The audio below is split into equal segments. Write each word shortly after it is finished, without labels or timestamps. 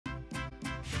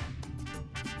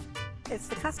It's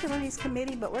the Cascarone's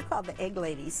committee, but we're called the Egg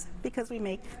Ladies because we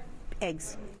make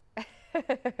eggs.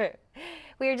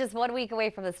 We are just 1 week away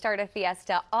from the start of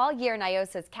Fiesta. All year,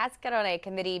 Niosa'S Cascarone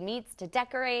committee meets to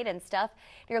decorate and stuff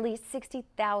nearly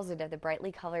 60,000 of the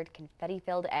brightly colored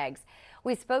confetti-filled eggs.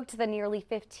 We spoke to the nearly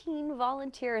 15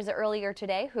 volunteers earlier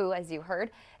today who, as you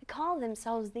heard, call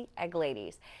themselves the Egg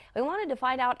Ladies. We wanted to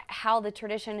find out how the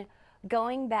tradition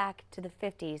going back to the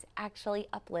 50s actually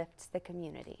uplifts the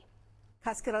community.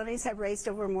 Cascarones have raised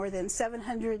over more than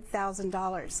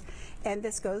 $700,000, and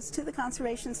this goes to the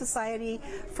Conservation Society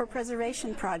for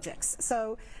preservation projects.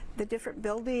 So the different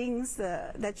buildings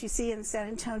that you see in San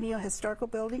Antonio, historical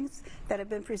buildings that have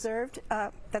been preserved,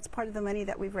 that's part of the money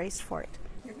that we've raised for it.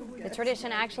 The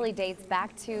tradition actually dates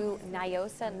back to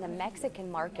Niosa and the Mexican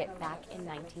market back in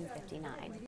 1959.